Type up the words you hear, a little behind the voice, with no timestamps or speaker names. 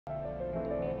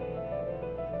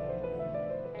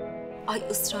Ay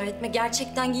ısrar etme,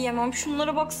 gerçekten giyemem.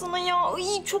 Şunlara baksana ya,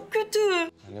 ay çok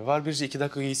kötü. Ne var Birce, 2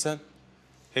 dakika giysen?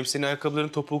 Hem senin ayakkabıların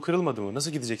topuğu kırılmadı mı?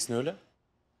 Nasıl gideceksin öyle?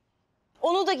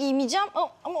 Onu da giymeyeceğim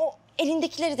ama o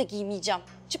elindekileri de giymeyeceğim.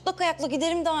 Çıplak ayakla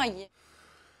giderim daha iyi.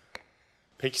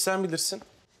 Peki sen bilirsin.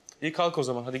 İyi kalk o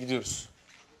zaman, hadi gidiyoruz.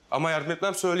 Ama yardım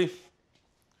etmem söyleyeyim.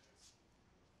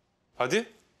 Hadi.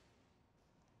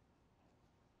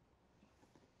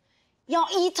 Ya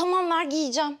iyi tamam ver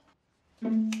giyeceğim.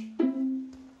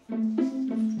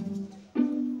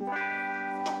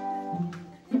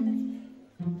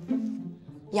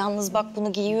 Yalnız bak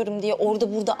bunu giyiyorum diye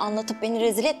orada burada anlatıp beni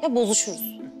rezil etme,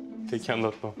 bozuşuruz. Peki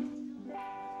anlatmam.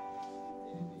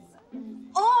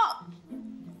 Aa!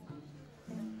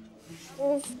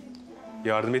 Of.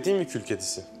 Yardım edeyim mi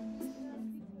Külkedisi?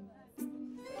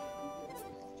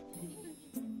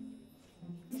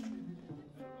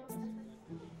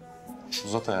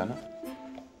 Uzat ayağını.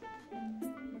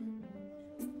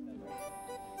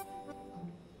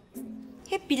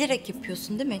 Hep bilerek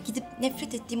yapıyorsun değil mi? Gidip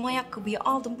nefret ettiğim ayakkabıyı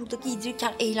aldım burada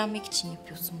giydirirken eğlenmek için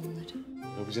yapıyorsun bunları.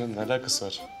 Yok canım, ne alakası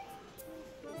var?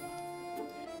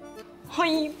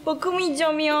 Ay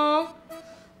bakamayacağım ya.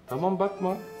 Tamam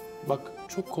bakma. Bak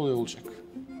çok kolay olacak.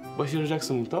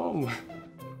 Başaracaksın bunu, tamam mı?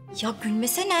 Ya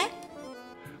gülmesene.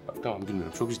 Bak tamam,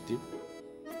 bilmiyorum, çok ciddiyim.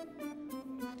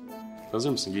 Hazır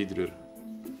mısın? Giydiriyorum.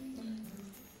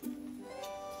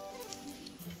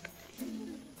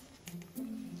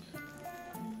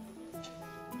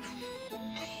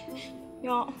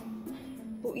 Ya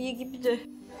bu iyi gibi de.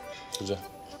 Güzel.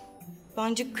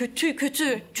 Bence kötü,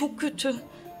 kötü. Çok kötü.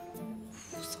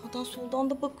 Uf, sağdan soldan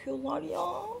da bakıyorlar ya.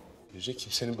 Birce,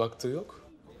 kimsenin baktığı yok.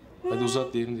 Hadi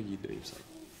uzat, diğerini de giydireyim sana.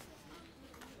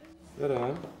 Ver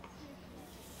ha.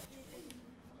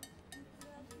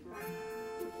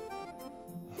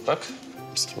 Bak,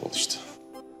 mis gibi oldu işte.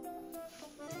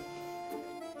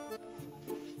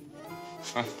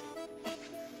 Heh.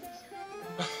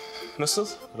 Nasıl?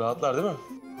 Rahatlar değil mi?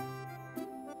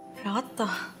 Rahat da.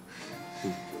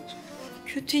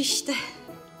 Kötü işte.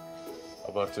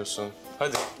 Abartıyorsun.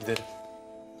 Hadi gidelim.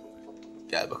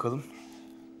 Gel bakalım.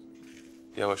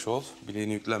 Yavaş ol,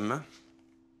 bileğini yüklenme.